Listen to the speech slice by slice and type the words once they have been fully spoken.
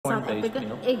South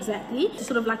Africa, exactly. To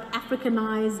sort of like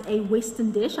Africanize a Western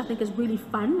dish, I think is really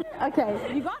fun. Okay,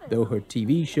 you got it. Though her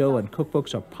TV show and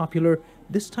cookbooks are popular,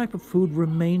 this type of food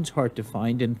remains hard to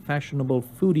find in fashionable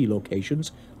foodie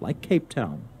locations like Cape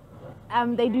Town.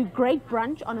 They do great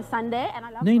brunch on a Sunday, and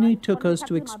I love Nene brunch. took One us to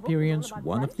chapter in my book is all experience about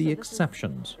one brunch, of the so this is-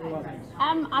 exceptions.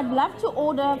 I'd love to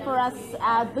order for us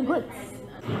the grits.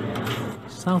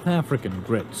 South African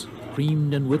grits,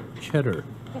 creamed and with cheddar.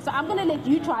 Okay, so I'm going to let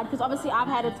you try it because obviously I've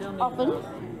had it often.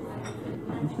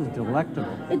 This is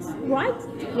delectable. It's right,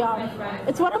 yeah.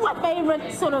 It's one of my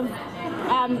favorite sort of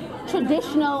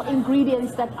traditional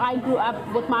ingredients that I grew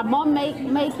up with my mom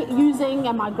using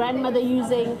and my grandmother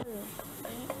using.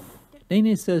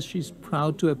 Nene says she's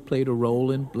proud to have played a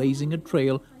role in blazing a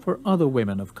trail for other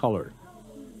women of color.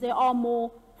 There are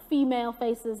more female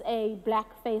faces,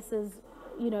 black faces,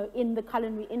 you know, in the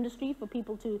culinary industry for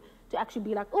people to actually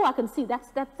be like, oh, I can see that's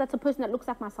a person that looks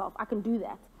like myself. I can do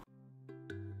that.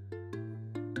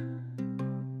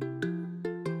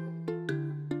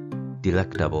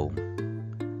 Delectable.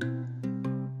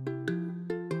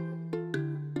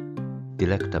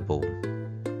 Delectable.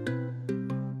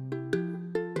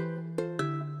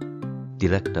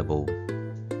 Delectable.